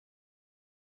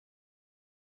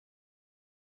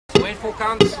Ready, 4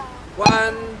 counts.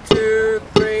 1, 2,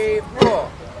 3,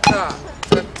 4. Ta,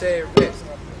 tate, wrist.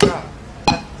 Ta,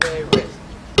 tate, wrist.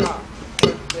 Ta,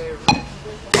 tate, wrist.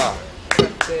 Ta,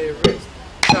 tate, wrist.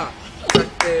 Ta,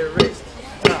 tate, wrist.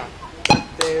 Ta,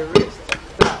 tate, wrist.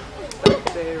 Ta,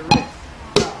 tate, wrist.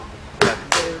 Ta,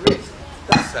 tate, wrist.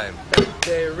 Ta, Same.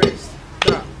 tate, wrist.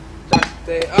 Ta,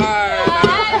 tate.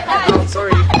 Oh,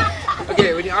 sorry.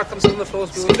 Okay, when your arm comes on the floor,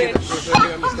 people get confused. You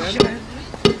understand?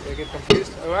 They get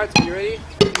confused. Alright, you ready?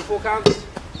 4 counts.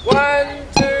 1,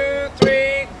 2,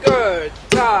 3, go.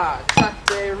 Ta,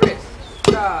 tate, wrist.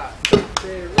 Ta,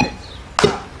 tate, wrist.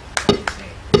 Ta.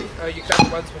 Oh, you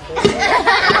clapped once before.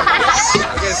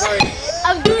 Okay, sorry.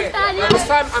 Okay, now this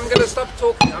time I'm going to stop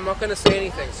talking. I'm not going to say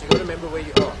anything, so you've got to remember where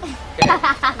you are.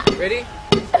 Okay, ready?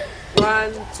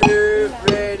 1, 2,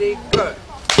 ready, go.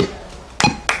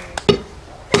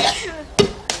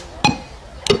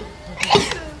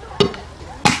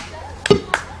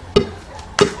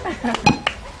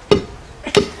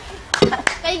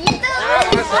 Kayak gitu.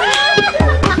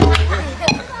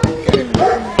 Okay.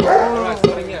 Alright,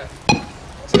 starting here.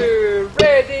 2,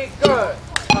 ready, go.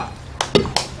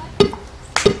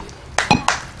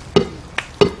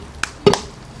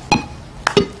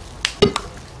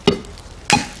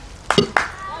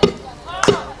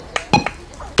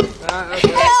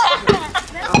 Okay.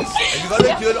 And you got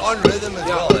to do it on rhythm as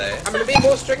well, eh? I'm going to be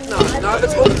more strict now. Now if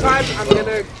it's off time, I'm going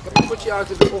to put you out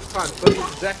if it's off time. It's going to be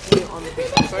exactly on the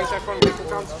beat. Sorry, Saffron, make 4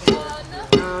 counts.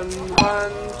 And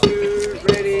 1, 2,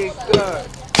 ready, go.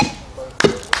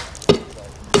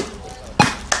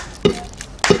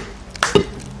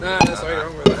 No, sorry,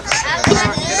 wrong with that.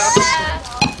 Get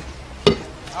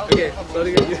up. Okay,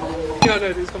 starting again. No,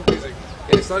 this is confusing.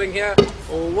 Okay, starting here.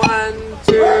 1,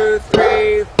 2,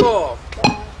 3, 4.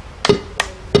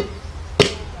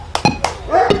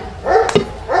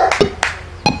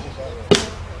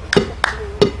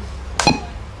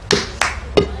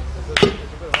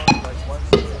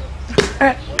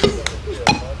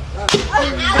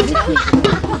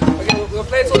 Okay, we'll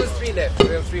play until there's 3 left. We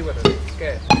have 3 winners.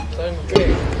 Okay, starting with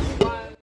 3.